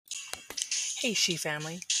Hey, She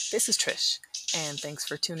family, this is Trish, and thanks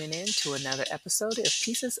for tuning in to another episode of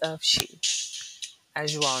Pieces of She.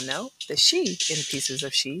 As you all know, the She in Pieces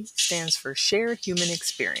of She stands for Shared Human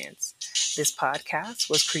Experience. This podcast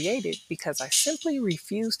was created because I simply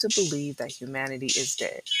refuse to believe that humanity is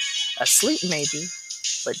dead. Asleep, maybe,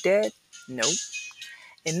 but dead? Nope.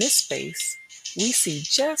 In this space, we see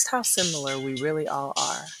just how similar we really all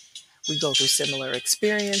are. We go through similar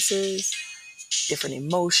experiences, different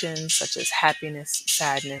emotions such as happiness,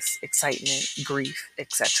 sadness, excitement, grief,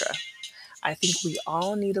 etc. I think we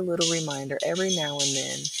all need a little reminder every now and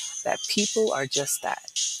then that people are just that,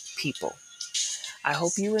 people. I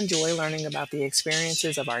hope you enjoy learning about the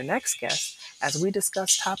experiences of our next guest as we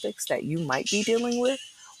discuss topics that you might be dealing with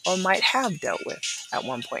or might have dealt with at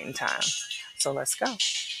one point in time. So let's go.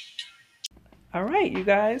 All right, you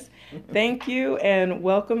guys. Thank you and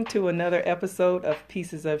welcome to another episode of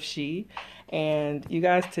Pieces of She. And you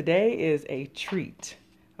guys, today is a treat.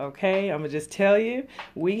 Okay, I'm going to just tell you,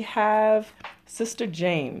 we have Sister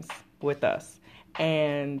James with us.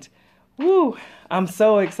 And woo, I'm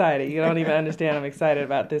so excited. You don't even understand. I'm excited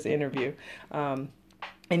about this interview. And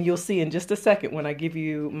you'll see in just a second when I give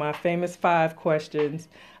you my famous 5 questions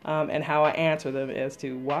and how I answer them as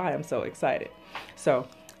to why I'm so excited. So,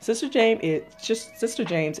 Sister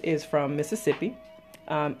James is from Mississippi,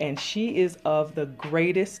 and she is of the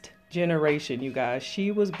greatest generation, you guys.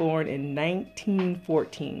 She was born in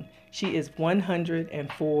 1914. She is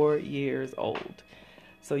 104 years old.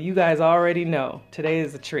 So you guys already know today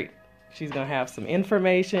is a treat. She's going to have some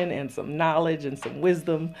information and some knowledge and some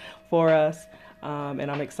wisdom for us, and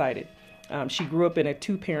I'm excited. She grew up in a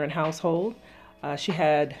 2-parent household.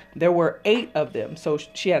 There were 8 of them. So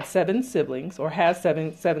she had 7 siblings, or has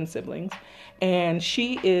seven siblings. And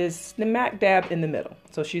she is smack dab in the middle.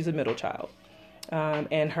 So she's a middle child.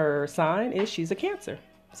 And her sign is she's a Cancer.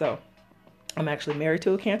 So I'm actually married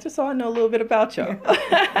to a Cancer, so I know a little bit about y'all.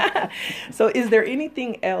 So is there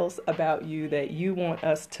anything else about you that you want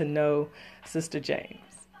us to know, Sister James?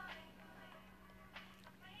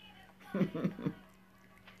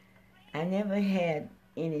 I never had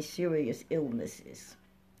any serious illnesses.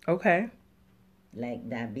 Okay. Like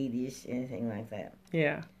diabetes, anything like that.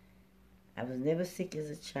 Yeah. I was never sick as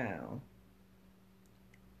a child.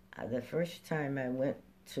 The first time I went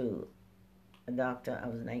to a doctor, I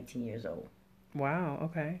was 19 years old. Wow,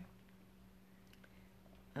 okay.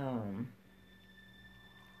 I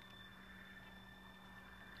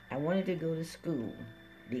wanted to go to school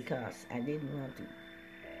because I didn't want to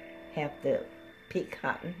have to pick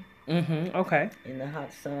cotton. Okay. In the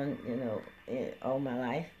hot sun, all my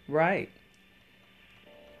life. Right.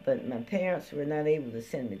 But my parents were not able to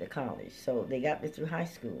send me to college, so they got me through high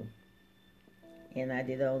school. And I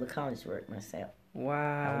did all the college work myself.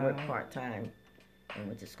 Wow. I worked part-time and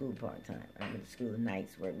went to school part-time. I went to school at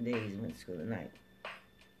nights, worked days, went to school at night.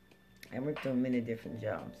 I worked on many different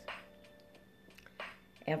jobs.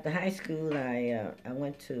 After high school, I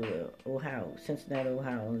went to Ohio, Cincinnati,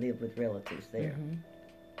 Ohio, and lived with relatives there.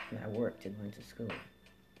 And I worked and went to school.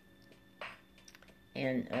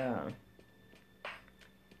 And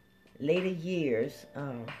later years,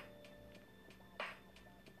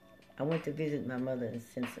 I went to visit my mother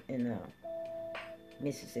in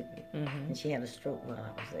Mississippi, and she had a stroke while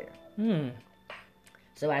I was there.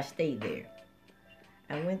 So I stayed there.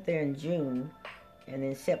 I went there in June, and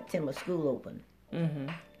in September school opened.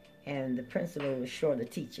 And the principal was short a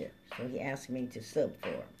teacher, so he asked me to sub for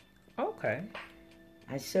him. Okay.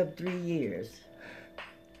 I subbed 3 years.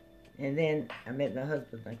 And then I met my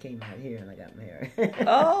husband. I came out here and I got married.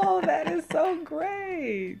 Oh, that is so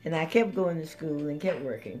great. And I kept going to school and kept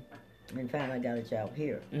working. And finally I got a job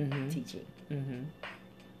here, teaching.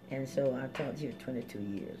 And so I taught here 22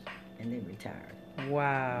 years and then retired.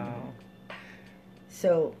 Wow.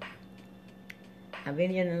 So I've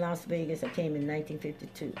been here in Las Vegas. I came in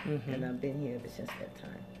 1952. And I've been here ever since that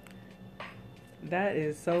time. That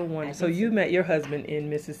is so wonderful. So you met your husband in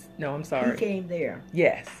No, I'm sorry. He came there.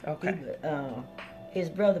 Yes. Okay. His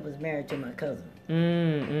brother was married to my cousin.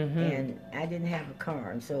 And I didn't have a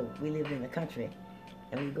car, and so we lived in the country,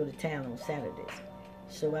 and we'd go to town on Saturdays.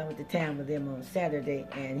 So I went to town with them on Saturday,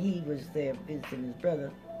 and he was there visiting his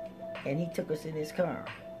brother, and he took us in his car.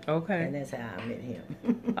 Okay. And that's how I met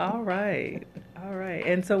him. All right.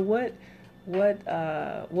 And so what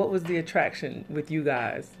was the attraction with you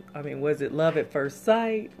guys? I mean, was it love at first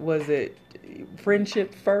sight? Was it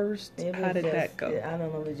friendship first? How did that go? I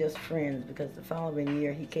don't know, it was just friends, because the following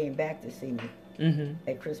year he came back to see me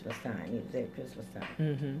at Christmas time. He was there at Christmas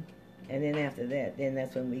time. And then after that,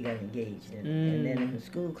 that's when we got engaged. And then when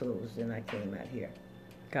school closed, then I came out here.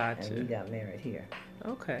 Gotcha. And we got married here.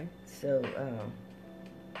 Okay. So,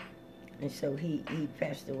 and so he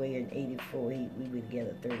passed away in '84. We were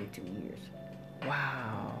together 32 years.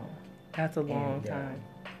 Wow. That's a long time.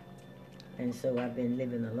 And so I've been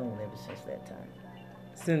living alone ever since that time.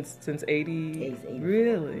 Since 80? 84.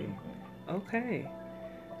 Really? Mm-hmm. Okay.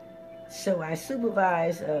 So I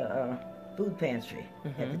supervise a food pantry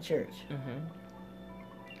at the church. Mm-hmm.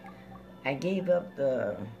 I gave up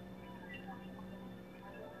the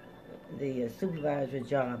supervisor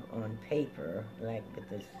job on paper, like with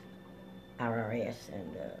this IRS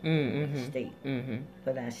and the state,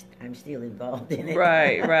 but I'm still involved in it.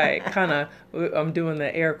 Right. Kind of, I'm doing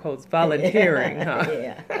the air quotes, volunteering, huh?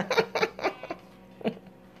 Yeah.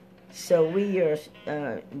 So we are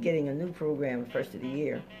getting a new program first of the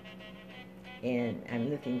year, and I'm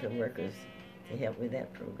looking for workers to help with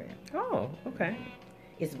that program. Oh, okay.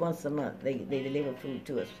 It's once a month. They deliver food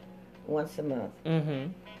to us once a month.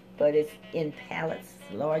 Mm-hmm. But it's in pallets,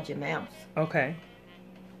 large amounts. Okay.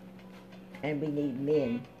 And we need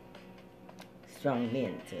men, strong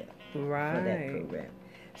men for that program.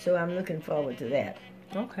 So I'm looking forward to that.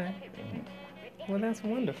 Okay. Well, that's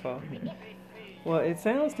wwonderful. Well, it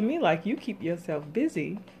sounds to me like you keep yourself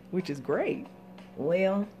busy, which is great.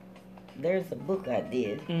 Well, there's a book I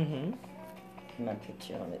did. Mm-hmm. My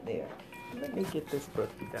picture on it there. Let me get this book,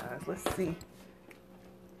 you guys. Let's see.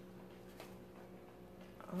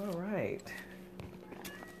 All right.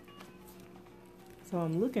 So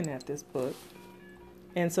I'm looking at this book.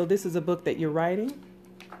 And so this is a book that you're writing?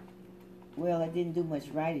 Well, I didn't do much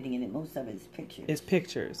writing in it. Most of it is pictures. It's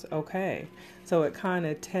pictures. Okay. So it kind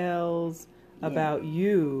of tells about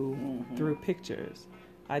you through pictures.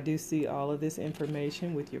 I do see all of this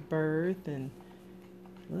information with your birth, and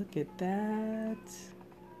look at that.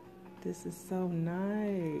 This is so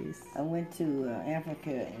nice. I went to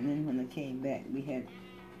Africa, and then when I came back, we had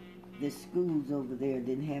the schools over there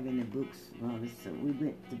didn't have any books, so we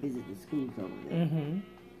went to visit the schools over there. Mm-hmm.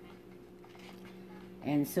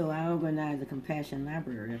 And so I organized a compassion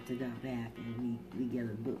library after I got back, and we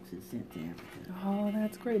gathered books and sent to Africa. Oh,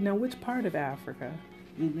 that's great. Now, which part of Africa?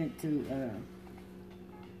 We went to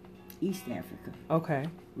East Africa. Okay.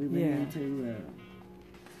 We went into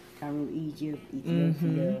Cairo, Egypt,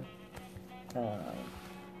 Ethiopia,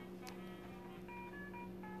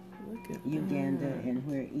 Look at Uganda, that. and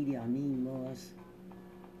where Idi Amin was,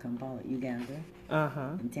 Kampala, Uganda,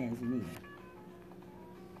 and Tanzania.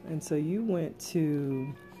 And so you went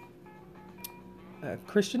to a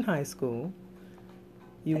Christian high school.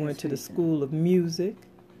 You went to the School of Music,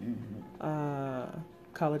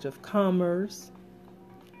 College of Commerce,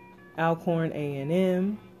 Alcorn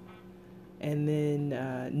A&M, and then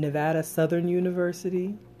Nevada Southern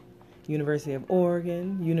University, University of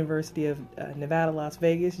Oregon, University of Nevada, Las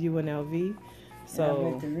Vegas, UNLV. So I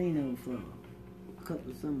went to Reno for a couple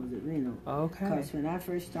of summers at Reno. Okay. Because when I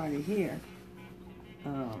first started here,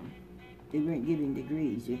 they weren't giving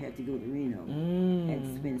degrees. You had to go to Reno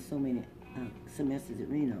and spend so many semesters at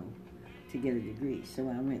Reno to get a degree. So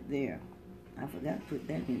I went there. I forgot to put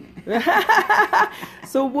that in there.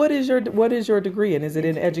 So what is your degree in? Is it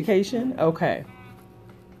in education? Okay.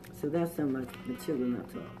 So that's some of the children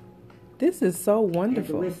I taught. This is so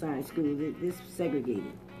wonderful. At the West Side School, this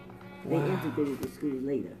segregated. They integrated the schools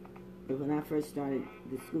later. But when I first started,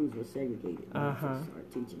 the schools were segregated. When I first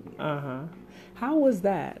started teaching here. How was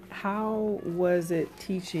that? How was it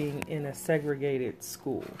teaching in a segregated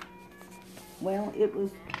school? Well, it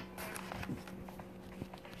was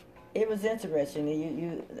interesting.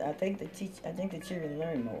 I think the children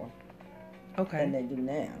learn more than they do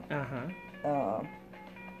now.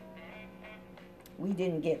 We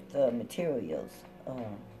didn't get the materials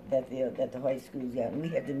that the white schools got, and we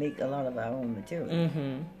had to make a lot of our own materials.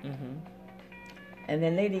 And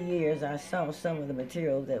in later years, I saw some of the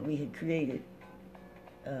materials that we had created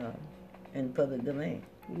in public domain.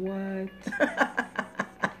 What?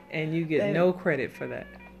 And you get no credit for that.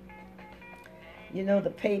 You know,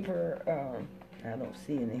 the paper, I don't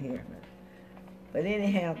see any here. But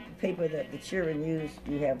anyhow, the paper that the children use,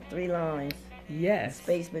 you have 3 lines. Yes.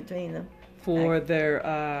 Space between them. For their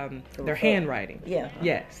handwriting. Yeah.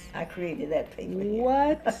 Yes. I created that paper.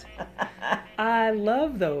 What? I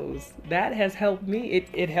love those. That has helped me.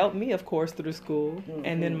 It helped me, of course, through school.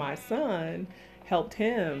 And then my son helped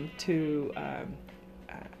him to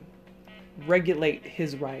regulate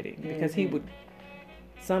his writing. Because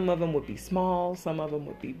some of them would be small, some of them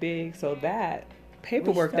would be big. So that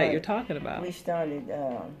paperwork that you're talking about. We started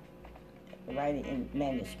writing in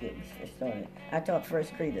manuscripts. I taught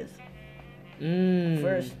first graders.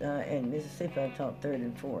 First, in Mississippi, I taught 3rd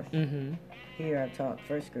and 4th. Here, I taught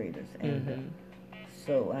first graders. And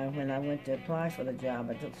So when I went to apply for the job,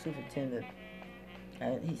 I told the superintendent.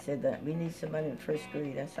 He said that we need somebody in first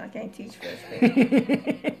grade. I said, I can't teach first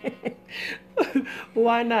grade.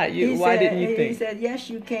 Why not? Why didn't you think? He said, yes,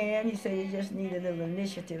 you can. He said, you just need a little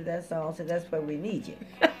initiative, that's all. So that's where we need you.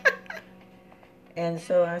 And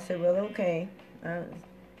so I said, well, okay.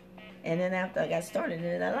 And then after I got started in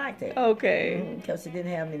it, I liked it. Okay. Because it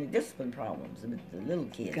didn't have many discipline problems with the little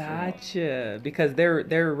kids. Gotcha. You know? Because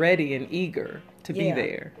they're ready and eager to be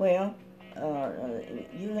there. Well,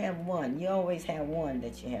 you have one. You always have one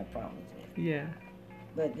that you have problems with. Yeah.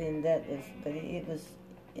 But then it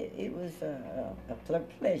was a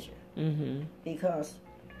pleasure. Mm-hmm. Because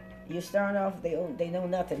you start off, they know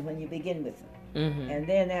nothing when you begin with them. Mm-hmm. And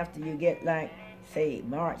then after you get like, say,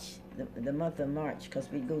 March, the month of March, because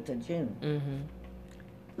we go to June,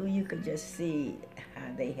 mm-hmm. You could just see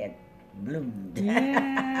how they had bloomed.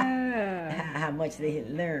 Yeah. how much they had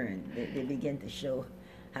learned. They began to show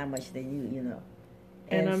how much they knew, you know.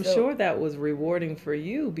 And I'm sure that was rewarding for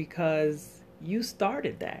you because you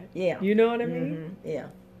started that. Yeah. You know what I mean? Mm-hmm. Yeah.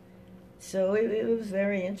 So it was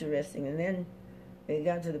very interesting. And then it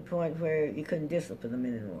got to the point where you couldn't discipline them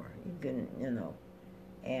anymore. You couldn't, you know.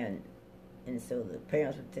 And so the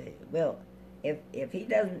parents would tell you, well, if he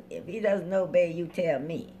doesn't obey, you tell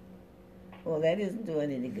me. Well, that isn't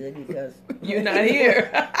doing any good because you're not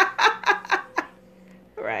here.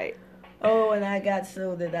 Right. Oh, and I got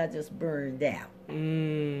so that I just burned out.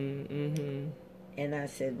 Mm-hmm. And I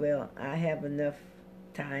said, well, I have enough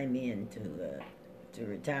time in to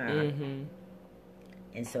retire. Mm-hmm.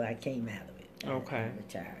 And so I came out of it. Okay. I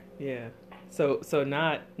retired. Yeah. So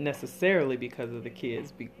not necessarily because of the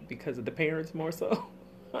kids, because of the parents more so.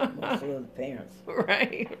 More so of the parents.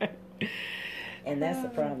 Right. And that's the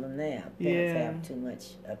problem now. Parents have too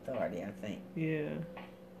much authority, I think. Yeah.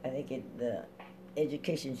 I think the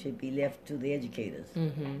education should be left to the educators,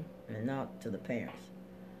 mm-hmm. and not to the parents.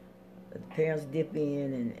 But the parents dip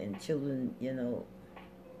in, and children, you know,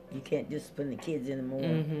 you can't discipline the kids anymore.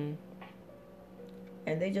 Mm-hmm.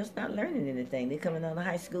 And they're just not learning anything. They're coming out of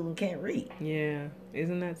high school and can't read. Yeah.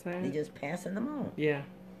 Isn't that sad? They're just passing them on. Yeah.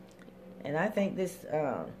 And I think this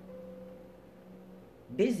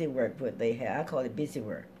busy work, what they have, I call it busy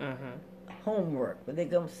work. Uh-huh. Homework, what they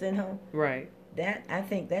going to send home. Right. That, I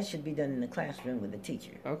think that should be done in the classroom with the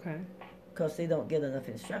teacher. Okay. Because they don't get enough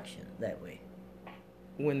instruction that way.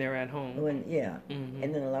 When they're at home. Mm-hmm.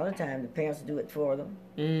 And then a lot of times the parents do it for them.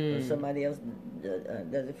 Or somebody else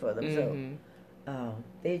does it for them. Mm-hmm. So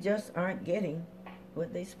they just aren't getting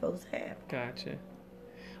what they're supposed to have. Gotcha.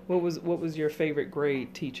 What was your favorite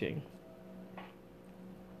grade teaching?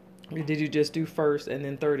 Did you just do first and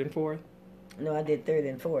then third and fourth? No, I did third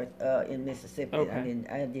and fourth in Mississippi. Okay.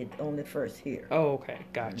 I did only first here. Oh, okay.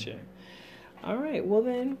 Gotcha. Mm-hmm. All right. Well,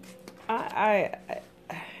 then, I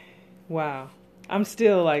wow. I'm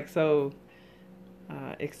still like so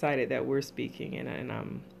excited that we're speaking, and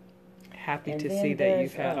I'm happy to see that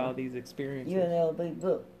you've had all these experiences. UNLV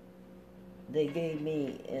book they gave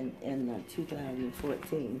me in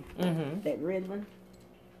 2014. Mm-hmm. That red one.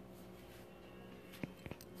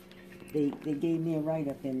 They gave me a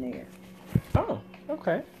write-up in there. Oh,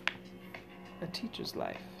 okay. A Teacher's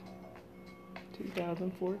Life,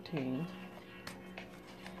 2014.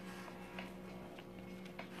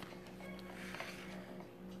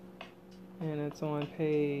 And it's on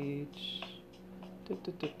page...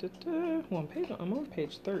 I'm on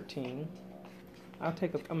page 13. I'm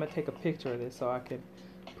gonna take a picture of this so I can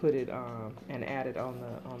put it and add it on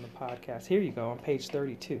the podcast. Here you go, on page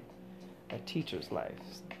 32. A Teacher's Life,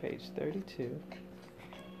 page 32.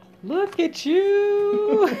 Look at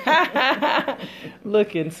you.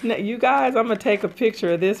 Looking you guys, I'm gonna take a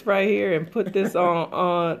picture of this right here and put this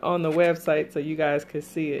on the website so you guys can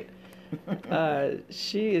see it.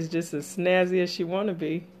 She is just as snazzy as she want to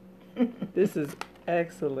be. This is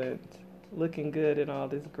excellent. Looking good in all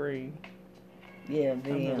this green. Yeah, I'm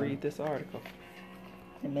going to read this article.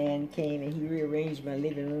 The man came and he rearranged my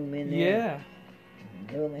living room in there. Yeah.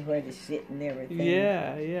 Told me where to sit and everything.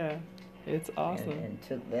 Yeah. It's awesome. And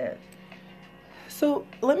took that. So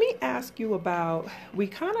let me ask you about, we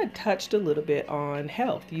kind of touched a little bit on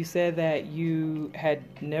health. You said that you had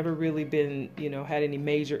never really been, had any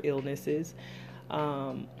major illnesses.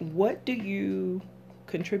 What do you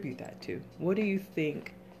contribute that to? What do you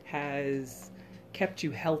think has kept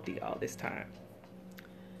you healthy all this time?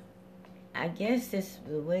 I guess it's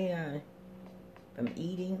the way I'm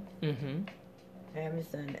eating. Mm-hmm.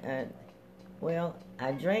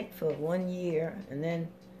 I drank for 1 year, and then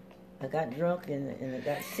I got drunk and I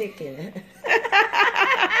got sick, and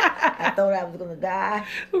I thought I was going to die.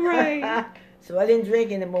 Right. So I didn't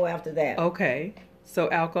drink anymore after that. Okay. So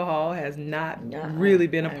alcohol has not Nuh-uh. really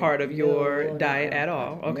been a part of your No, diet nuh-uh. at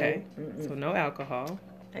all. Okay. No, So no alcohol.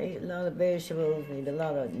 I eat a lot of vegetables. I eat a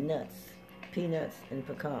lot of nuts, peanuts, and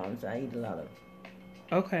pecans. I eat a lot of.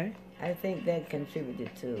 Okay. I think that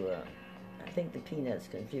contributed to. I think the peanuts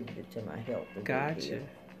contributed to my health a great deal. Gotcha.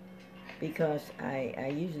 Because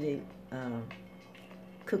I usually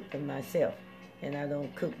cook them myself, and I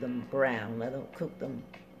don't cook them brown. I don't cook them.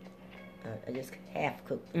 I just half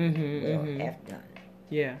cook them, half done.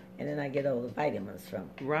 Yeah. And then I get all the vitamins from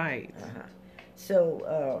them. Right.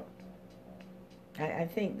 So I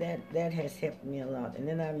think that has helped me a lot. And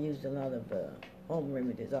then I've used a lot of home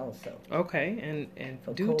remedies also. Okay, and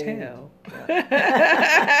for do cold. Tell.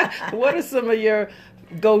 What are some of your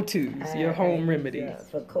go-tos, your home remedies?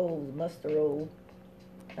 For colds, musterole.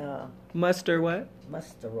 Muster what?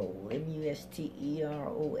 Musterole,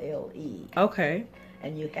 Musterole. Okay.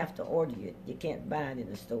 And you have to order it. You can't buy it in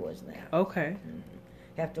the stores now. Okay.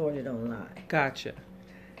 Have to order it online. Gotcha.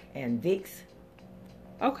 And Vicks.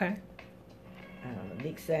 Okay.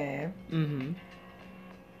 Vicks Salve.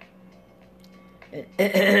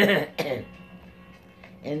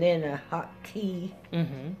 And then a hot tea.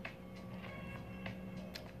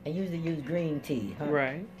 I usually use green tea.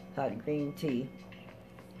 Right. Hot green tea.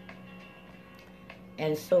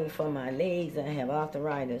 And so for my legs, I have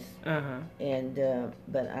arthritis. And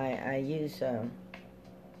but I use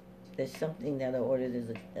there's something that I ordered as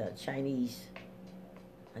a Chinese.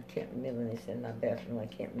 I can't remember. It's in my bathroom. I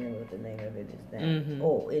can't remember what the name of it is now.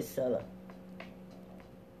 Oh, it's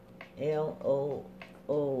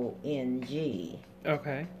Loong.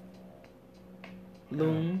 Okay.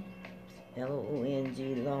 Loong.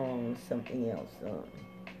 Loong, long something else.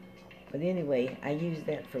 But anyway, I use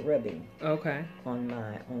that for rubbing. Okay. On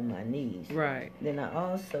my knees. Right. Then I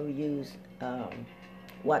also use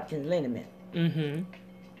Watkins liniment.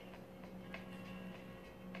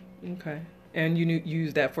 Okay. And you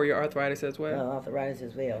use that for your arthritis as well? Arthritis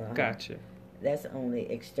as well. Gotcha. That's only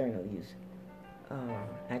external use.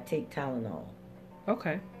 I take Tylenol.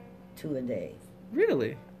 Okay. 2 a day.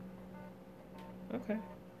 Really? Okay.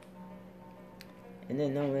 And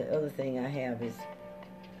then the only other thing I have is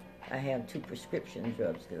I have 2 prescription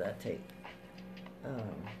drugs that I take.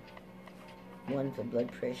 One for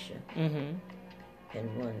blood pressure. And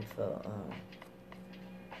one for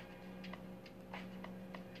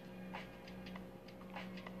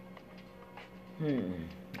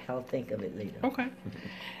I'll think of it later. Okay.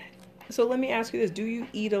 So let me ask you this. Do you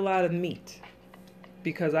eat a lot of meat?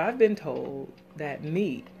 Because I've been told that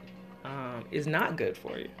meat is not good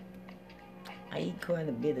for you. I eat quite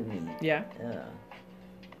a bit of meat. Yeah?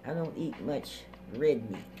 I don't eat much red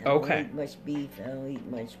meat. I don't eat much beef. I don't eat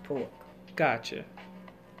much pork. Gotcha.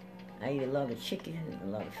 I eat a lot of chicken and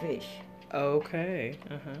a lot of fish. Okay.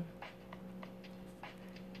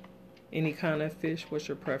 Any kind of fish? What's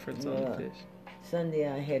your preference on the fish? Sunday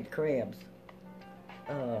I had crabs.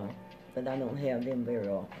 But I don't have them very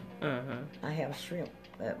often. I have shrimp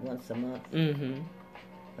once a month.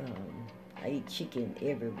 I eat chicken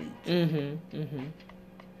every week.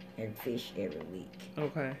 And fish every week.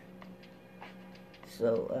 Okay.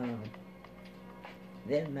 So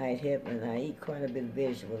that might help. And I eat quite a bit of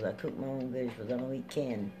vegetables. I cook my own vegetables. I don't eat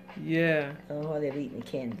canned. Yeah. I don't hardly ever eat any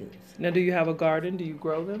canned goods. Now, do you have a garden? Do you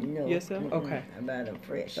grow them No. yourself? Okay. I buy them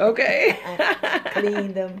fresh. Okay. I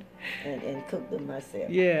clean them and cook them myself.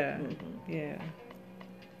 Yeah. Yeah.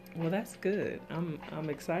 Well, that's good. I'm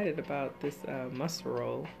excited about this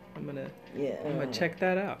musterole. I'm gonna check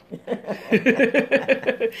that out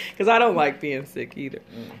because I don't like being sick either.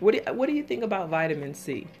 What do you think about vitamin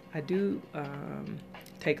C? I do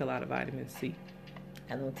take a lot of vitamin C.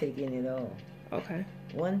 I don't take any at all. Okay.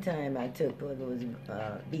 One time I took what was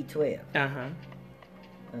B12.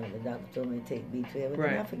 The doctor told me to take B12, but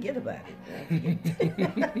then I forget about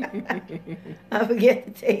it. I forget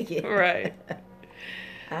to take it. Right.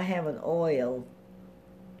 I have an oil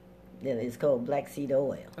that is called black seed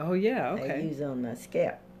oil. Oh, yeah, okay. I use it on my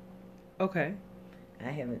scalp. Okay. I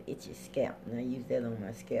have an itchy scalp, and I use that on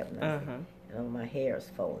my scalp. And all my hair is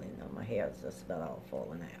falling. All my hair is just about all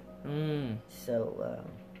falling out. So,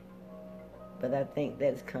 but I think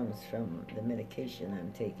that comes from the medication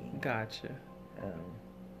I'm taking. Gotcha.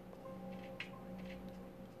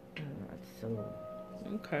 So.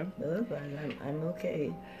 Okay. Otherwise, I'm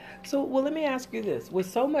okay. So, well, let me ask you this. With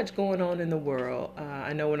so much going on in the world,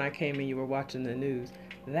 I know when I came in, you were watching the news.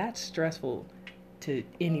 That's stressful to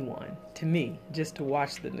anyone, to me, just to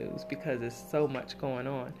watch the news because there's so much going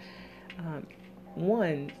on.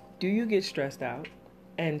 One, do you get stressed out?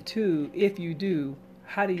 And two, if you do,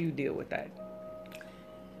 how do you deal with that?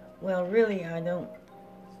 Well, really, I don't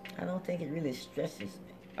I don't think it really stresses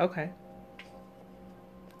me. Okay.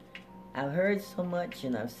 I've heard so much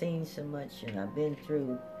and I've seen so much and I've been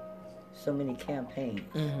through so many campaigns.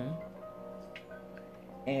 Mm-hmm.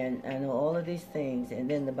 And I know all of these things, and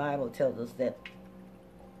then the Bible tells us that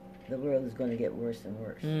the world is going to get worse and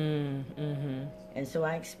worse. Mm-hmm. And so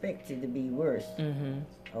I expect it to be worse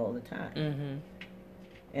all the time. Mm-hmm.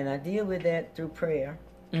 And I deal with that through prayer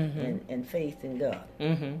and faith in God.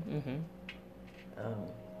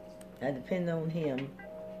 I depend on Him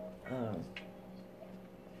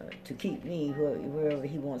to keep me wherever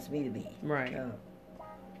He wants me to be. Right.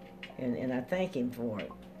 And I thank Him for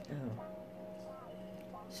it.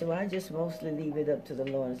 So I just mostly leave it up to the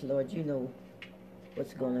Lord. And Lord, you know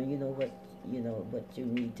what's going on. You know what you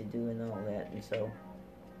need to do and all that. And so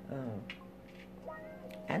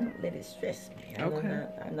I don't let it stress me.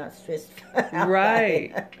 I'm not stressed.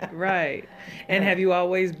 Right. Right. And have you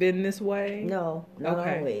always been this way? No, not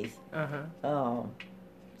always. Uh-huh.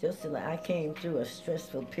 Just I came through a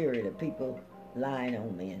stressful period of people lying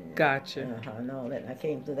on me and gotcha. And all that. I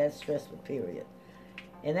came through that stressful period.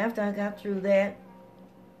 And after I got through that,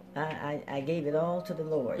 I gave it all to the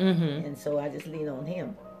Lord. And so I just lean on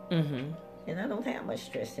Him. And I don't have much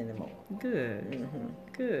stress anymore. Good.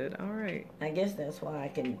 Good. All right. I guess that's why I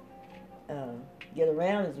can get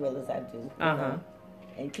around as well as I do. You know,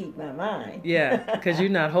 and keep my mind. Yeah, because you're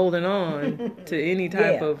not holding on to any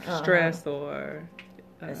type of stress or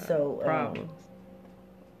problems.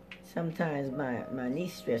 Sometimes my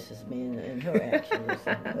niece stresses me in her actions or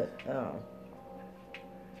something.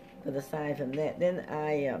 But aside from that, then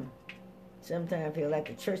I sometimes feel like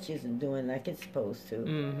the church isn't doing like it's supposed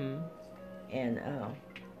to. And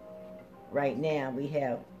right now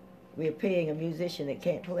we're paying a musician that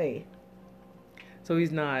can't play. So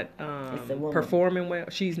he's not performing well?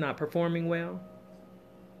 She's not performing well?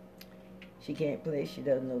 She can't play. She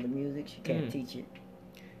doesn't know the music. She can't teach it.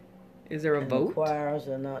 Is there a vote? The choirs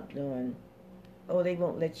are not doing... Oh, they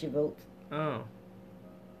won't let you vote. Oh.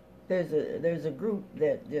 There's a group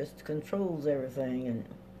that just controls everything,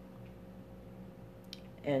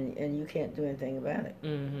 and you can't do anything about it.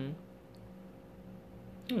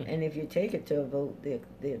 And if you take it to a vote, they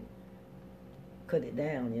cut it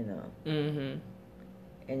down, you know.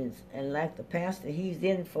 And like the pastor, he's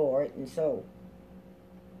in for it, and so.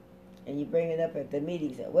 And you bring it up at the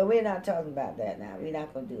meetings. Well, we're not talking about that now. We're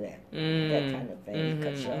not going to do that. That kind of thing. He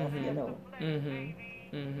cuts you off, you know.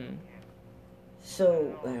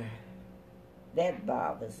 So that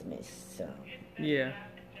bothers me so. Yeah.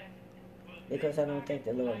 Because I don't think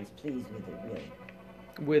the Lord is pleased with it, really.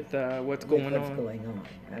 With what's going on.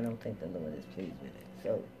 I don't think the Lord is pleased with it.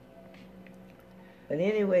 So, but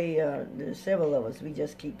anyway, there's several of us. We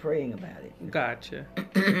just keep praying about it. Gotcha.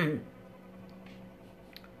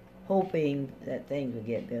 Hoping that things will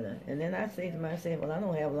get better. And then I say to myself, well, I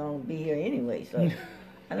don't have long to be here anyway, so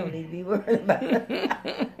I don't need to be worried about it.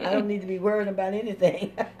 I don't need to be worried about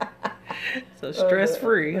anything. So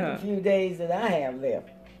stress-free, huh? The few days that I have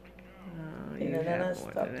left. You know, then I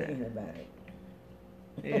stop thinking about it.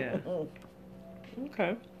 Yeah.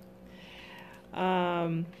 Okay.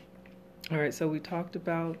 All right, so we talked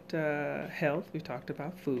about health, we talked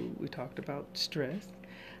about food, we talked about stress.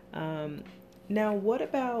 Now, what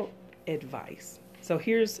about advice? So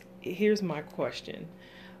here's my question.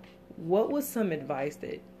 What was some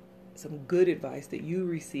good advice that you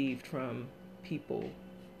received from people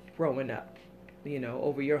growing up, you know,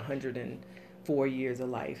 over your 104 years of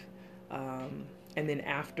life? And then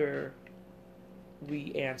after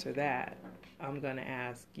we answer that, I'm going to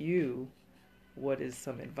ask you, what is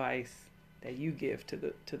some advice that you give to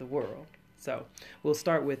the world? So we'll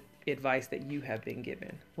start with advice that you have been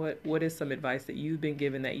given. What is some advice that you've been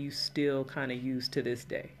given that you still kind of use to this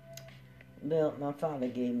day? Well, my father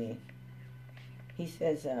gave me. He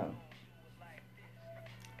says,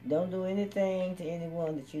 don't do anything to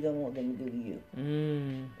anyone that you don't want them to do to you.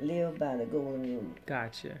 Live by the golden rule.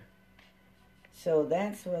 Gotcha. So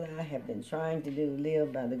that's what I have been trying to do,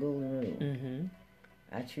 live by the golden rule.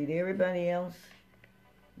 I treat everybody else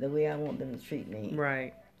the way I want them to treat me.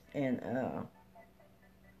 Right. And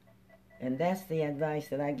that's the advice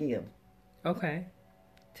that I give. Okay.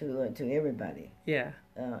 To everybody. Yeah.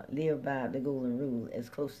 Live by the golden rule as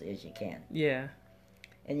close as you can. Yeah.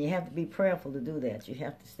 And you have to be prayerful to do that. You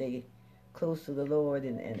have to stay close to the Lord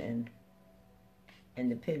and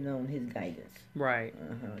depend on His guidance. Right.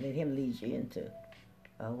 Let Him lead you into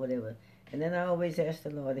whatever. And then I always ask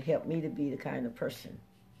the Lord to help me to be the kind of person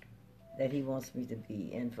that He wants me to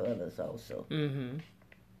be, and for others also.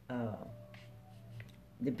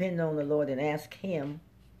 Depend on the Lord and ask Him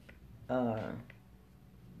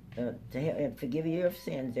to help and forgive you your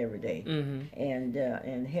sins every day,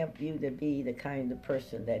 and help you to be the kind of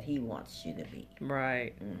person that He wants you to be.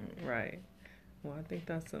 Right, right. Well, I think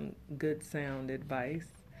that's some good sound advice.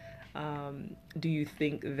 Do you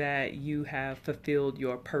think that you have fulfilled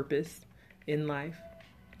your purpose in life?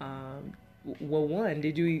 Well, one,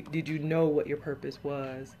 did you know what your purpose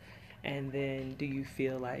was, and then do you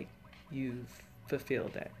feel like you've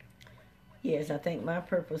fulfilled that? Yes, I think my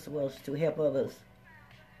purpose was to help others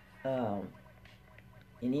in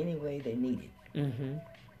any way they needed.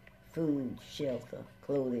 Food, shelter,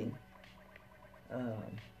 clothing,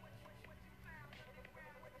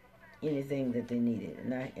 anything that they needed,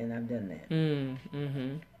 and I've done that.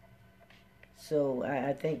 So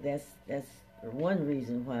I think that's one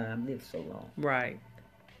reason why I've lived so long. Right.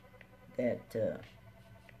 That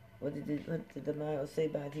what did the Bible say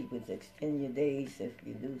about He would extend your days if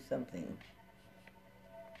you do something?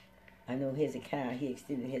 I know Hezekiah, he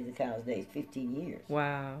extended Hezekiah's days 15 years.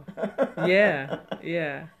 Wow. Yeah,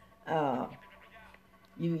 yeah.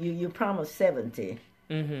 You promise 70.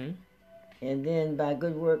 And then by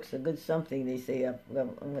good works or good something, they say,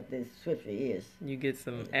 what the scripture is. You get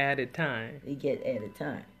some added time. You get added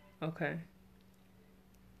time. Okay.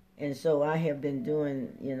 And so I have been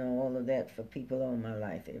doing, all of that for people all my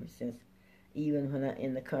life ever since. Even when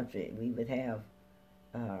in the country, we would have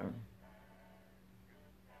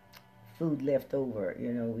food left over,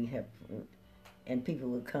 we have, and people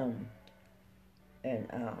would come. And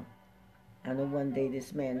I know one day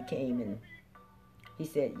this man came and he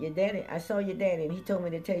said, "Your daddy, I saw your daddy, and he told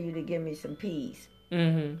me to tell you to give me some peas."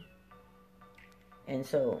 And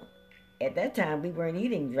so, at that time, we weren't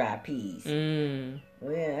eating dry peas.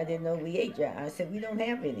 Well, I didn't know we ate dry. I said, "We don't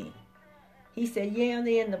have any." He said, "Yeah,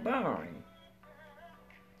 they're in the barn."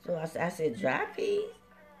 So I said, "Dry peas?"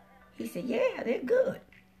 He said, "Yeah, they're good."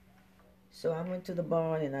 So I went to the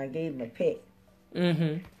barn and I gave him a peck.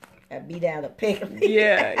 I beat out a peck.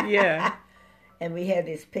 Yeah. And we had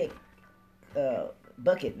this peck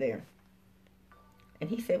bucket there. And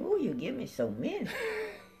he said, "Oh, you give me so many."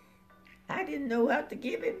 I didn't know how to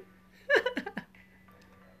give him.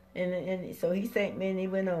 and so he thanked me and he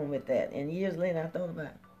went on with that. And years later I thought about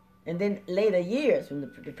it. And then later years when the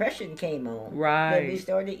Depression came on, then we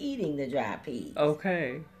started eating the dry peas.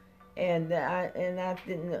 Okay. And I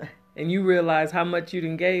didn't know. And you realize how much you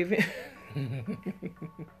done gave him.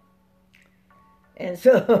 And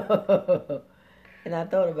so and I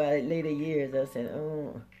thought about it later years. I said,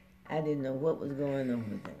 "Oh, I didn't know what was going on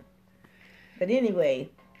with them." But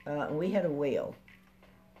anyway, we had a well.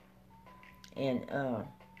 And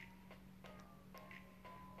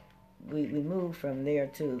we moved from there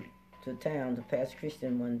to town to Pass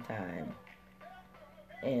Christian one time.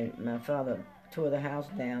 And my father tore the house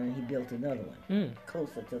down and he built another one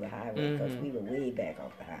closer to the highway because we were way back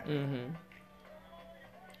off the highway.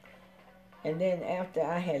 And then after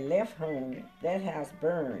I had left home, that house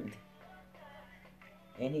burned.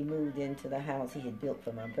 And he moved into the house he had built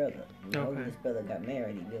for my brother. My oldest brother got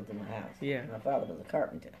married, he built him a house. Yeah. My father was a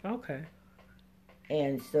carpenter. Okay.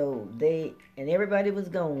 And so everybody was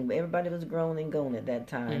gone. Everybody was grown and gone at that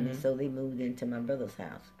time. And so they moved into my brother's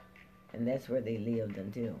house. And that's where they lived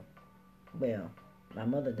until, well, my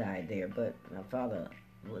mother died there, but my father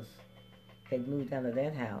had moved out of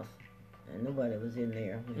that house. And nobody was in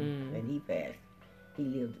there when he passed.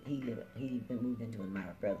 He moved into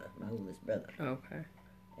my brother, my oldest brother. Okay.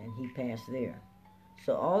 And he passed there.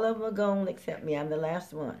 So all of them are gone except me. I'm the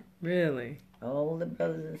last one. Really? All the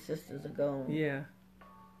brothers and sisters are gone. Yeah.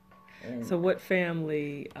 And so what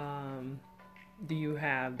family do you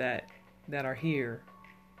have that are here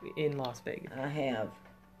in Las Vegas? I have,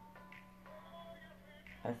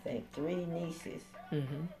 I think, 3 nieces.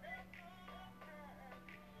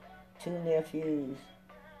 2 nephews,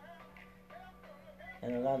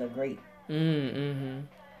 and a lot of great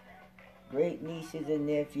nieces and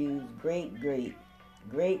nephews, great. I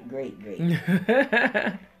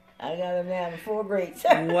got them now, 4 greats.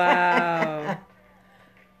 Wow.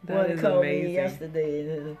 That One is called amazing. me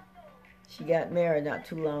yesterday. She got married not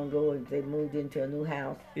too long ago, and they moved into a new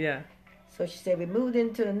house. Yeah. So she said, "We moved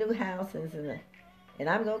into a new house, and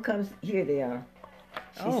I'm going to come." Here they are.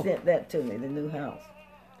 She sent that to me, the new house.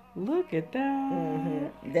 Look at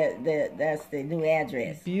that. That's the new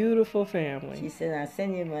address. Beautiful family. She said, "I'll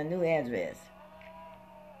send you my new address."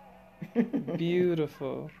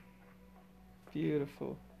 Beautiful.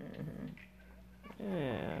 Yeah.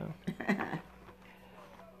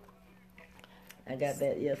 I got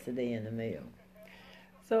that yesterday in the mail.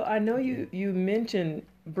 So I know you mentioned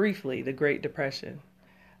briefly the Great Depression.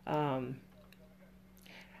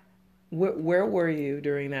 Where were you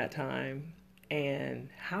during that time? And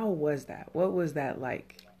how was that? What was that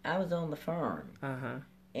like? I was on the farm. Uh-huh.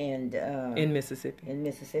 And in Mississippi. In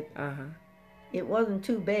Mississippi. Uh-huh. It wasn't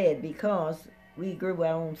too bad because we grew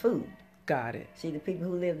our own food. Got it. See, the people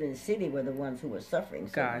who lived in the city were the ones who were suffering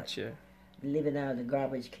so Gotcha. much. Living out of the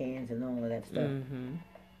garbage cans and all of that stuff. Mm-hmm.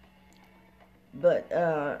 But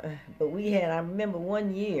we had, I remember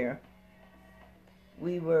one year,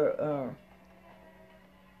 we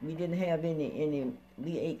didn't have any,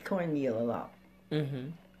 we ate cornmeal a lot.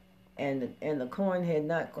 Mm-hmm. And the corn had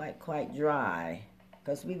not quite dry,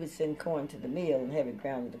 because we would send corn to the mill and have it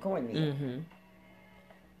ground into cornmeal. Mm-hmm.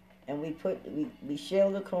 And we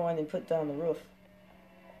shelled the corn and put it on the roof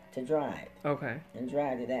to dry it. Okay. And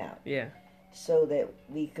dried it out. Yeah. So that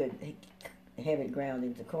we could have it ground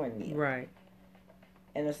into cornmeal. Right.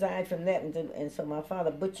 And aside from that, and so my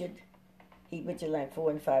father butchered like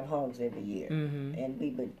 4 and 5 hogs every year.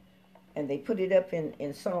 Mm-hmm. And they put it up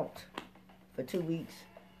in salt for 2 weeks,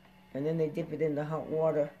 and then they dip it in the hot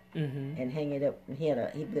water and hang it up. And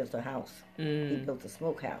he built a house. He built a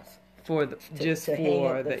smokehouse for the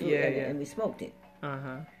and we smoked it.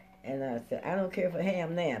 Uh-huh. And I said, I don't care for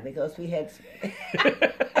ham now, because we had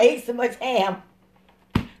I ate so much ham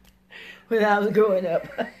when I was growing up.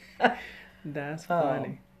 That's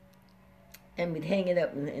funny. And we'd hang it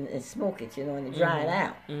up and smoke it, and dry it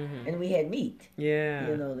out. Mm-hmm. And we had meat. Yeah.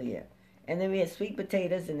 And then we had sweet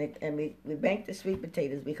potatoes, and we banked the sweet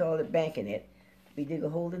potatoes. We called it banking it. We dig a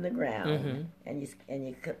hole in the ground, and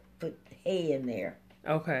you put hay in there.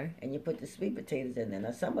 Okay. And you put the sweet potatoes in there. Now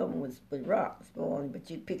some of them was rocks, but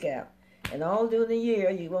you'd pick out. And all during the year,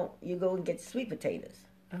 you go and get sweet potatoes.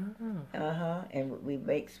 Oh. And we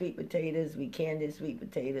baked sweet potatoes. We candied sweet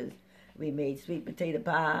potatoes. We made sweet potato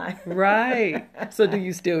pie. Right. So do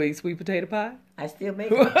you still eat sweet potato pie? I still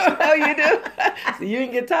make it. Oh, you do? So you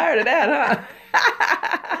didn't get tired of that, huh?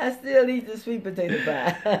 I still eat the sweet potato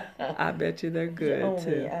pie. I bet you they're good,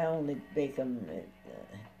 too. I only bake them at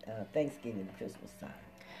Thanksgiving and Christmas time.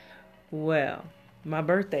 Well, my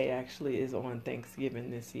birthday actually is on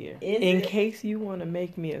Thanksgiving this year. In case you want to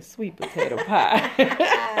make me a sweet potato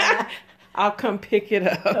pie, I'll come pick it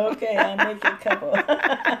up. Okay, I'll make you a couple.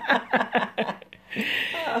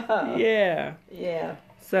 Yeah. Yeah.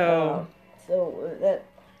 So that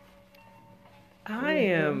I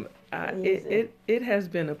am. It has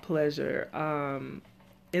been a pleasure.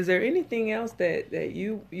 Is there anything else that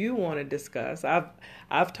you want to discuss?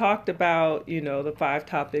 I've talked about the 5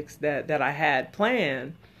 topics that I had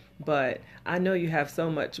planned, but I know you have so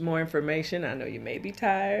much more information. I know you may be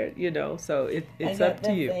tired, so it's up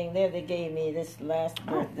to you. That thing there they gave me this last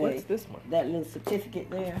birthday. What's this one? That little certificate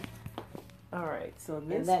there. All right, so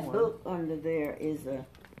this and that one. book under there is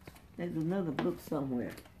there's another book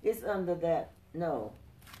somewhere. It's under that. No,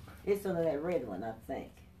 it's under that red one, I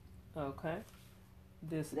think. Okay.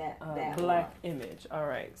 This that black one. image. All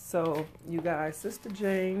right. So, you guys, Sister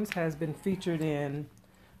James has been featured in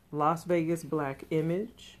Las Vegas Black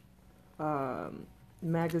Image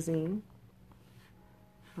magazine.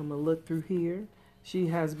 I'm going to look through here. She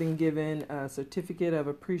has been given a certificate of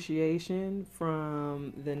appreciation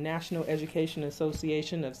from the National Education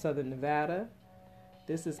Association of Southern Nevada.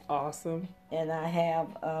 This is awesome. And I have,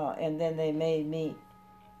 and then they made me,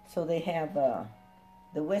 so they have,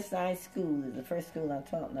 the West Side School is the first school I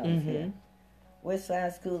taught when I was here. West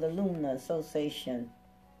Side School Alumni Association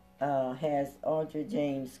has Audrey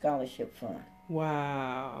James Scholarship Fund.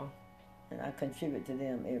 Wow. And I contribute to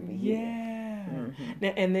them every year. Yeah.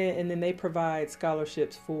 Now, and then they provide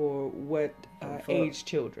scholarships for what age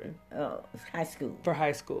children? High school. For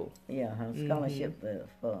high school. Yeah, scholarship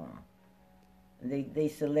for they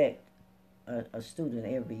select a student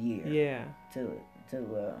every year. Yeah. To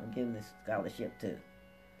give this scholarship to.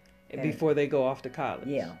 Before they go off to college.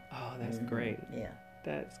 Yeah. Oh, that's great. Yeah.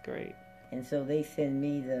 That's great. And so they send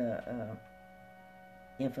me the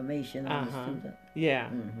information on the student. Yeah.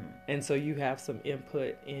 And so you have some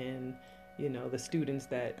input in, the students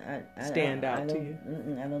that stand out to you.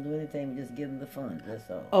 I don't do anything. Just give them the funds. That's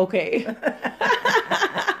all. Okay.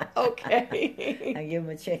 Okay. I give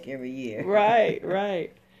them a check every year.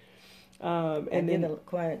 Right. And then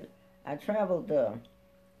I traveled.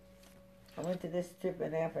 I went to this trip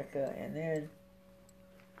in Africa, and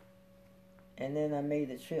then I made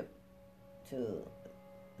a trip to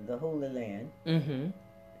the Holy Land. And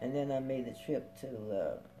then I made a trip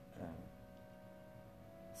to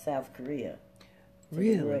South Korea. To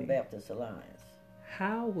Really? the World Baptist Alliance.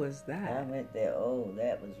 How was that? I went there. Oh,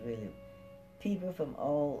 that was really people from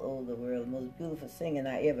all over the world. The most beautiful singing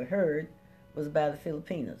I ever heard was by the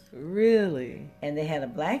Filipinos. Really? And they had a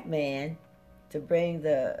black man to bring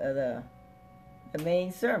the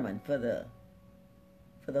main sermon for the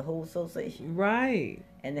for the whole association. Right.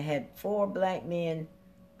 And they had 4 black men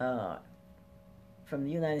from the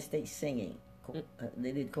United States singing.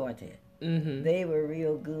 They did quartet. Mm-hmm. They were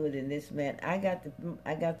real good. And this man, I got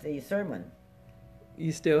the sermon.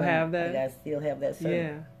 You still have that? I still have that sermon.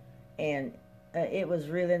 Yeah. And it was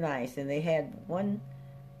really nice. And they had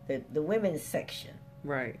the women's section.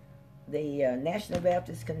 Right. The National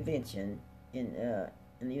Baptist Convention in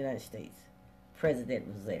the United States. President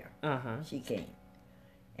was there. She came,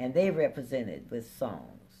 and they represented with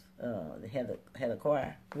songs. They had a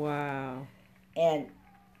choir. Wow. And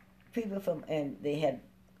people and they had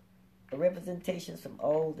representations from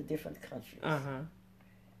all the different countries.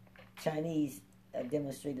 Chinese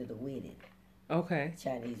demonstrated a wedding. Okay.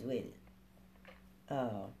 Chinese wedding.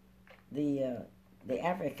 The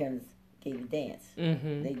Africans gave a dance.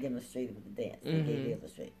 Mm-hmm. They demonstrated with the dance. They gave the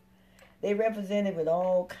illustration. They represented with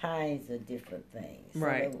all kinds of different things.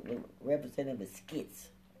 Right. Some of them represented with skits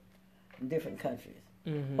from different countries.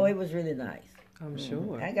 Mm-hmm. Oh, it was really nice. I'm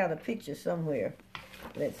sure. I got a picture somewhere.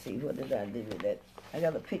 Let's see, what did I do with that? I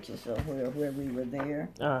got a picture somewhere where we were there.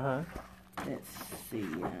 Let's see.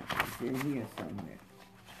 It's in here somewhere.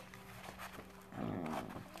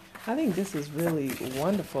 I think this is really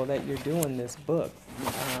wonderful that you're doing this book.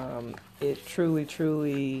 It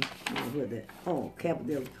truly... Oh, Kappa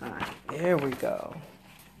Delta Phi. There we go.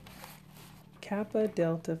 Kappa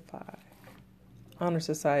Delta Phi. Honor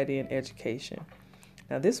Society and Education.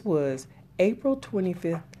 Now, this was April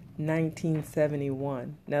 25th,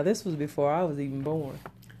 1971. Now, this was before I was even born.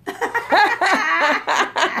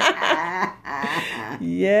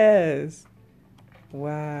 Yes.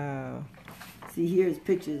 Wow. See, here's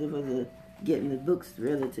pictures of us getting the books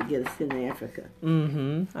ready to get us into Africa.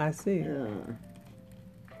 I see.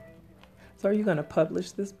 So are you going to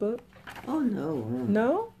publish this book? Oh, no.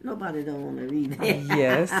 No? Nobody don't want to read it.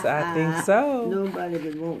 Yes, I think so. Nobody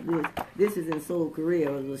would want this. This is in Seoul,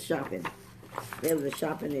 Korea. It was shopping. There was a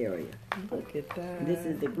shopping area. Look at that. This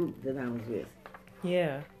is the group that I was with.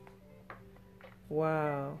 Yeah.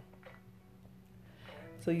 Wow.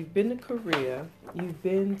 So you've been to Korea. You've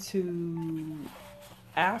been to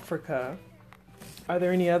Africa. Are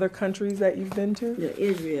there any other countries that you've been to? Yeah,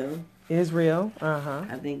 Israel. Israel.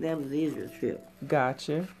 I think that was the Israel trip.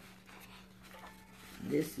 Gotcha.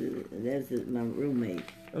 That's my roommate.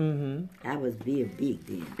 I was very big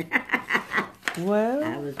then. Well,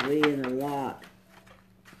 I was weighing a lot.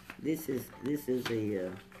 This is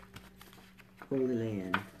the Holy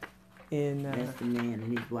Land. That's the man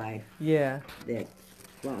and his wife. Yeah. That.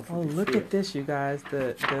 Oh, look at this, you guys!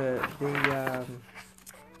 The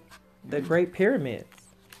Great Pyramids.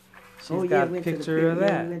 She's got a picture of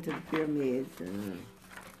that. We went to the pyramids.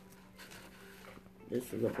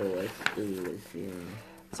 This is a boy's school.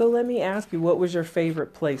 So let me ask you, what was your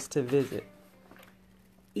favorite place to visit?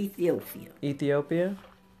 Ethiopia. Ethiopia?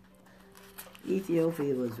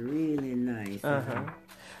 Ethiopia was really nice.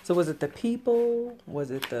 So was it the people? Was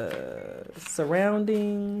it the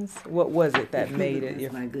surroundings? What was it that made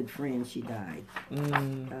it? My good friend, she died.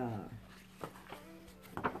 And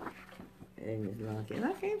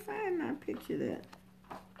I can't find my picture of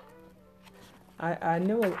that. I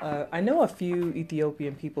know a few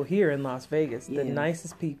Ethiopian people here in Las Vegas. The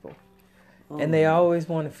nicest people, and they always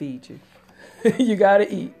want to feed you. You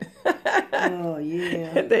gotta eat. Oh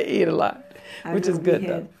yeah. They eat a lot, which is good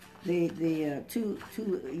though. The two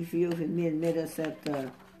Ethiopian men met us at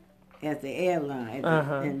the airline,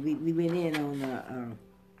 and we went in on the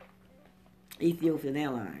Ethiopian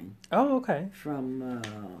airline. Oh, okay. From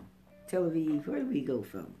Tel Aviv. Where did we go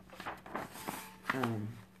from? I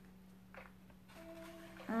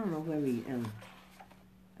don't know where we.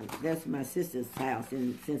 That's my sister's house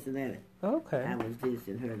in Cincinnati. Okay. I was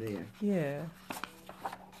visiting her there. Yeah.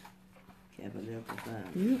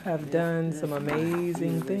 You have done some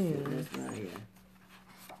amazing things.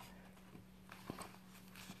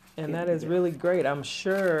 And that is really great. I'm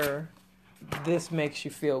sure this makes you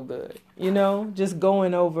feel good. You know, just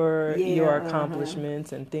going over your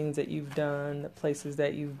accomplishments and things that you've done, the places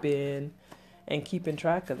that you've been, and keeping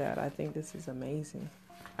track of that. I think this is amazing.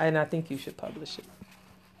 And I think you should publish it.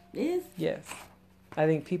 Yes? Yes. I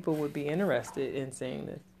think people would be interested in seeing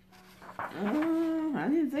this. I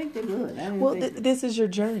didn't think they would. This is your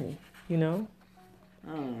journey, you know?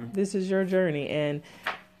 This is your journey. And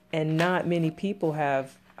not many people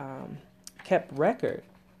have kept record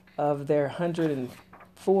of their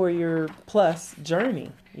 104-year-plus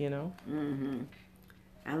journey, you know?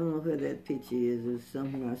 I don't know where that picture is. It was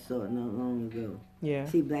somewhere I saw it not long ago. Yeah.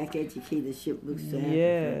 See, Black Educated Shipbooks to Africa.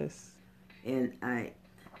 Yes. And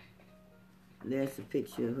there's a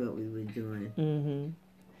picture of what we were doing.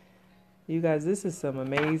 You guys, this is some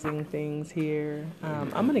amazing things here.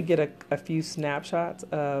 I'm going to get a few snapshots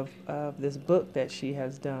of this book that she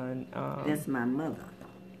has done. That's my mother.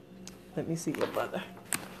 Let me see your mother.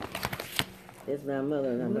 That's my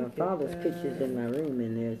mother. And my father's pictures in my room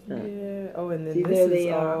in there. So. Yeah. Oh, and then see, this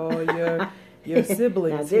is all your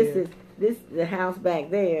siblings. The house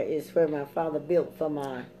back there is where my father built for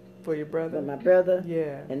your brother. For my brother.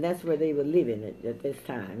 Yeah. And that's where they were living at this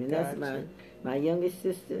time. And gotcha. That's my youngest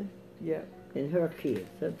sister. Yeah. And her kids,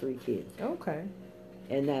 her 3 kids. Okay.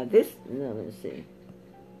 And now this, no, let's see.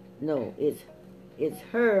 No, it's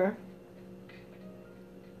her.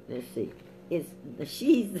 Let's see.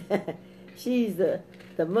 She's the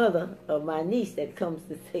mother of my niece that comes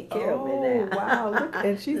to take care of me now. Oh, wow. Look,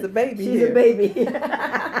 and she's a baby. She's a baby.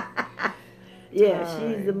 Yeah,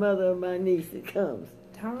 she's the mother of my niece that comes.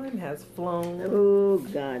 Time has flown. Oh,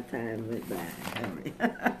 God, time went by.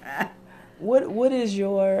 What is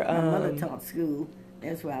your... My mother taught school.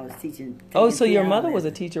 That's why I was teaching. Oh, so your mother was a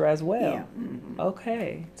teacher as well? Yeah. Mm-hmm.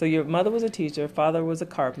 Okay. So your mother was a teacher, father was a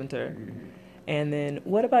carpenter. Mm-hmm. And then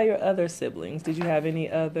what about your other siblings? Did you have any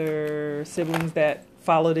other siblings that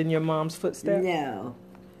followed in your mom's footsteps? No.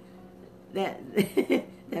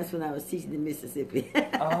 That's when I was teaching in Mississippi.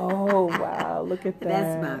 Oh, wow. Look at that.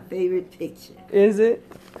 That's my favorite picture. Is it?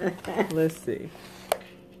 Let's see.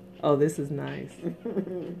 Oh, this is nice.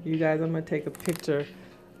 You guys, I'm going to take a picture.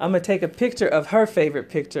 I'm going to take a picture of her favorite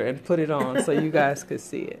picture and put it on so you guys could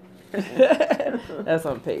see it. That's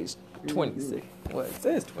on page 26. Well, it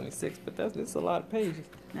says 26, but that's a lot of pages.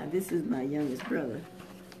 Now, this is my youngest brother.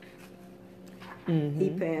 Mm-hmm.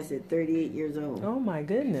 He passed at 38 years old. Oh, my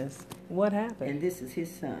goodness. What happened? And this is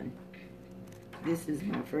his son. This is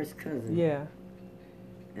my first cousin. Yeah.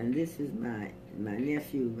 And this is my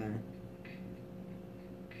nephew,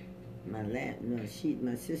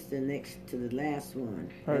 my sister next to the last one.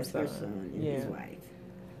 That's her son and his wife.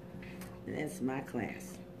 And that's my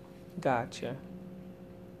class. Gotcha.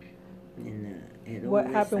 And what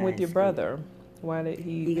happened with your brother? Why did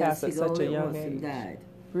he pass at such a young age? He died.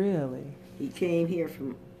 Really? He came here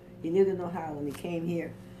he lived in Ohio when he came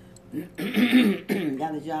here.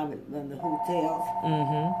 Got a job at one of the hotels.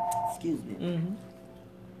 Mm-hmm. Excuse me. Mm-hmm.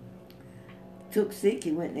 Took sick.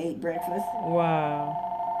 He went and ate breakfast. Wow.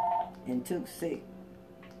 And took sick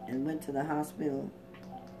and went to the hospital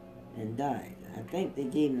and died. I think they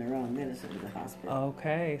gave him the wrong medicine at the hospital.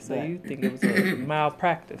 Okay, so you think it was a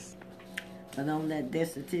malpractice. But on that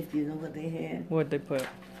death certificate, you know what they had? What'd they put?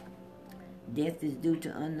 Death is due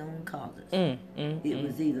to unknown causes. It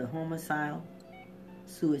was either homicidal,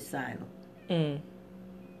 suicidal.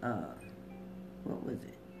 What was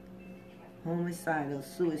it? Homicidal,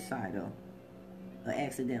 suicidal, or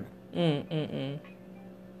accidental. It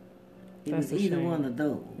was either one of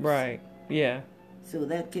those. Right, yeah. So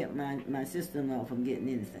that kept my sister-in-law from getting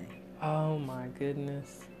anything. Oh, my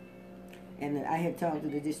goodness. And I had talked to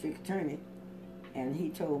the district attorney, and he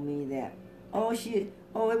told me that,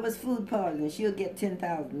 it was food poisoning. She'll get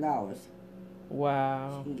 $10,000.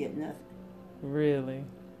 Wow. She can get nothing. Really?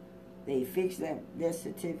 They fixed that death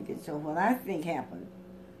certificate. So what I think happened,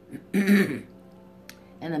 and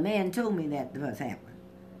a man told me that was happened,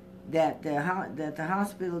 that the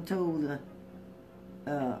hospital told the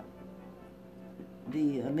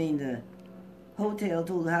hotel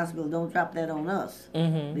told the hospital, don't drop that on us,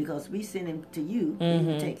 because we sent him to you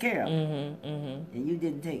and you take care of him, and you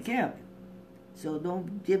didn't take care of him. So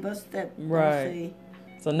don't give us that. Right.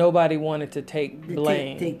 So nobody wanted to take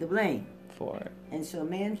blame. Take the blame for it. And so a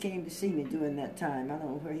man came to see me during that time. I don't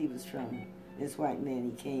know where he was from. This white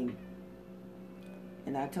man, he came,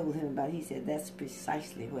 and I told him about it. He said, that's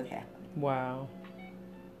precisely what happened. Wow.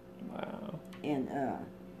 Wow. And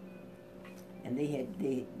they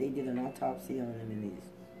did an autopsy on him and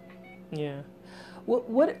yeah.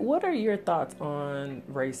 What are your thoughts on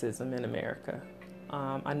racism in America?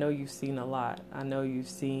 I know you've seen a lot. I know you've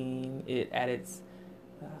seen it at its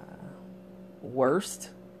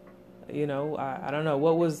worst. You know, I don't know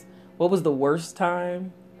what was the worst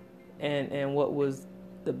time, and what was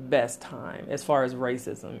the best time as far as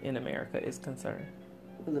racism in America is concerned.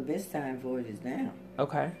 Well, the best time for it is now.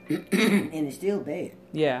 Okay. And it's still bad.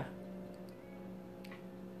 Yeah.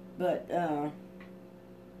 But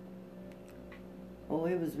it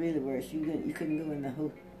was really worse. You couldn't go in the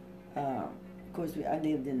whole. Of course, I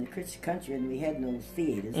lived in the Christian country, and we had no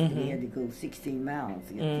theaters. We had to go 16 miles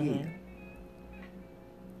to get a theater.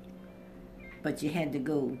 But you had to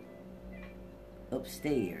go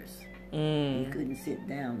upstairs. You couldn't sit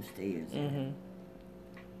downstairs.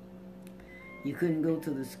 You couldn't go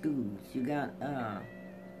to the schools. We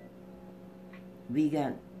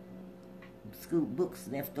got school books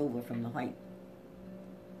left over from the white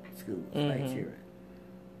schools, white children.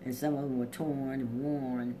 And some of them were torn and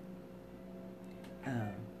worn.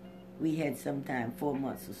 We had sometime 4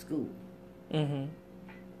 months of school. And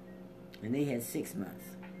they had 6 months.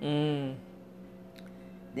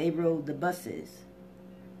 They rode the buses,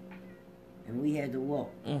 and we had to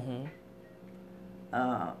walk.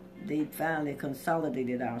 They finally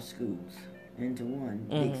consolidated our schools into one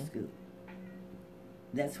big school.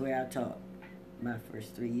 That's where I taught my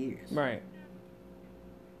first 3 years. Right.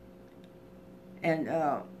 And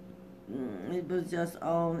it was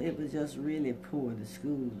just really poor. The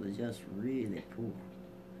schools were just really poor.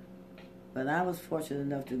 But I was fortunate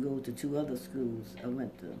enough to go to 2 other schools. I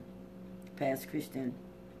went to Pass Christian,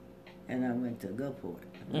 and I went to Gulfport.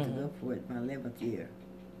 I went to Gulfport my 11th year,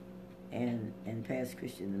 and Pass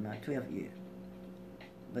Christian in my 12th year.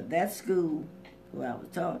 But that school where I was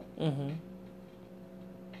taught,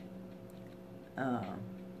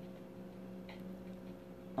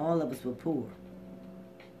 all of us were poor.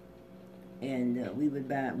 And we were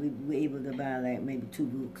able to buy like maybe 2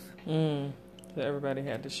 books. So everybody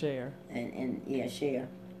had to share. And yeah, share.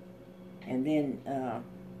 And then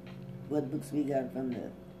what books we got from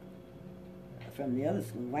the other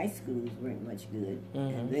schools, white schools weren't much good.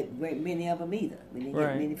 And there weren't many of them either. We didn't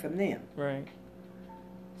get many from them. Right.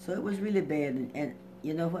 So it was really bad. And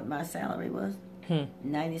you know what my salary was?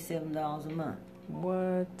 $97 a month.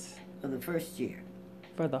 What? For the first year.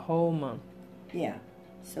 For the whole month? Yeah.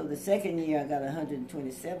 So the second year I got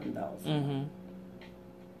 $127.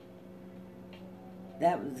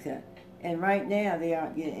 That was good. And right now they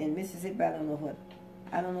aren't getting, in Mississippi, I don't know what,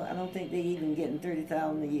 I don't think they even getting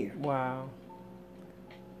 $30,000 a year. Wow.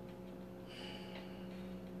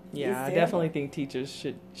 Yeah, I definitely think teachers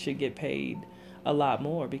should get paid a lot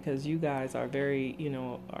more, because you guys are very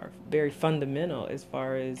fundamental as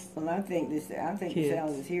far as. Well, I think the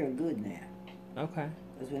salaries here are good now. Okay.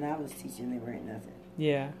 Because when I was teaching, they weren't nothing.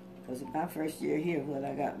 Yeah. Because my first year here, what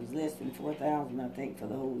I got was less than $4,000, I think, for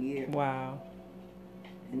the whole year. Wow.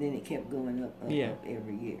 And then it kept going up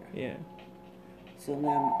every year. Yeah. So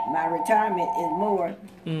now my retirement is more.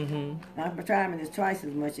 My retirement is twice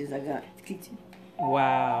as much as I got teaching.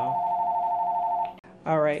 Wow.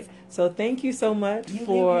 All right. So thank you so much You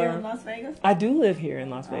for. live here in Las Vegas? I do live here in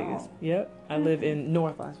Las Vegas. Yep. I live in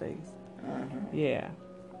North Las Vegas. Yeah.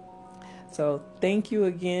 So thank you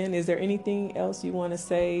again. Is there anything else you want to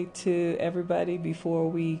say to everybody before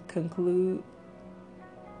we conclude?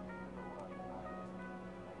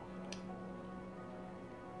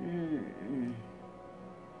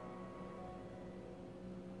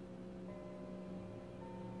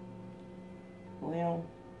 Well,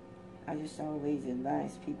 I just always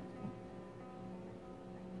advise people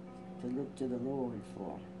to look to the Lord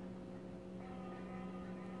for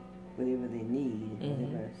whatever they need,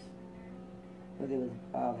 whatever's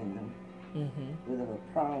bothering them, whatever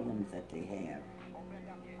problems that they have.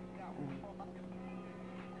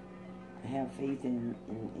 Have faith in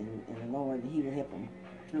the Lord, and He will help them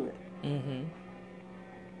through it.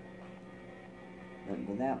 But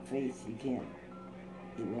without faith, it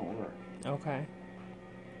won't work. Okay.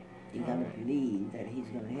 You gotta believe that He's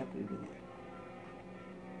gonna help you with it.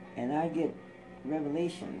 And I get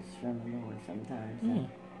revelations from the Lord sometimes.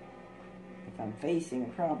 If I'm facing a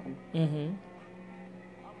problem, and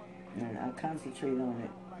I concentrate on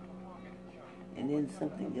it, and then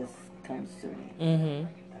something just comes to me.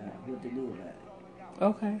 What to do about it.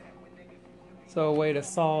 Okay. So a way to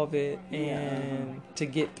solve it and to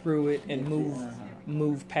get through it and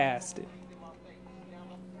move past it.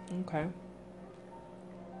 Okay.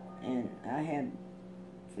 And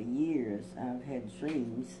for years, I've had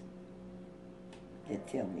dreams that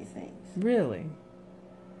tell me things. Really?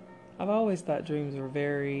 I've always thought dreams were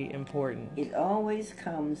very important. It always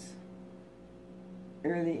comes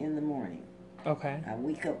early in the morning. Okay. I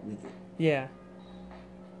wake up with it. Yeah.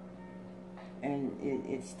 And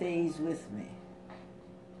it stays with me.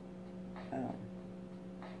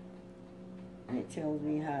 And it tells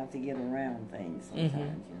me how to get around things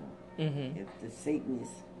sometimes, If the Satan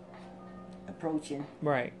is approaching,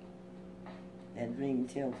 right, that dream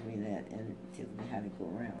tells me that, and it tells me how to go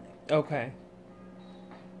around it. Okay.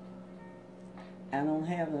 I don't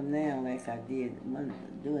have them now like I did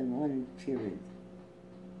during one period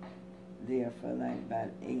there for like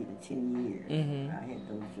about 8 or 10 years. I had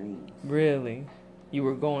those dreams. Really? You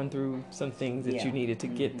were going through some things that you needed to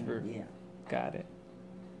get through. Yeah. Got it.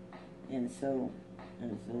 And so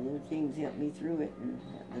those dreams helped me through it, and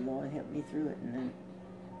the Lord helped me through it, and then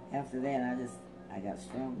after that I got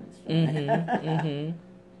stronger and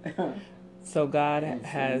stronger. So God And so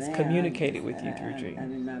has now communicated with you through I'm dreams.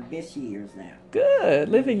 in my best years now. Good.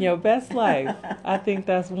 Living your best life. I think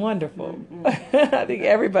that's wonderful. I think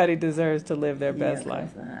everybody deserves to live their best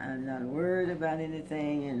life. I'm not worried about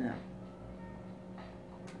anything, and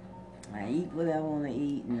I eat what I want to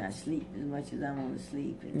eat, and I sleep as much as I want to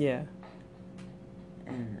sleep.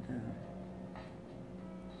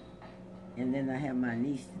 And then I have my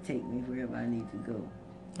niece to take me wherever I need to go.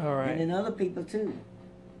 All right. And then other people too.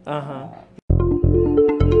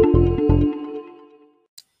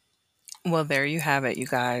 Well, there you have it, you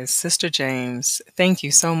guys. Sister James, thank you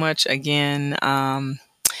so much again.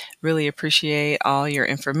 Really appreciate all your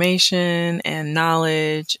information and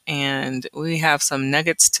knowledge, and we have some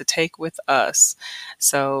nuggets to take with us.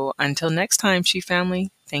 So until next time, She family,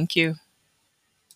 thank you.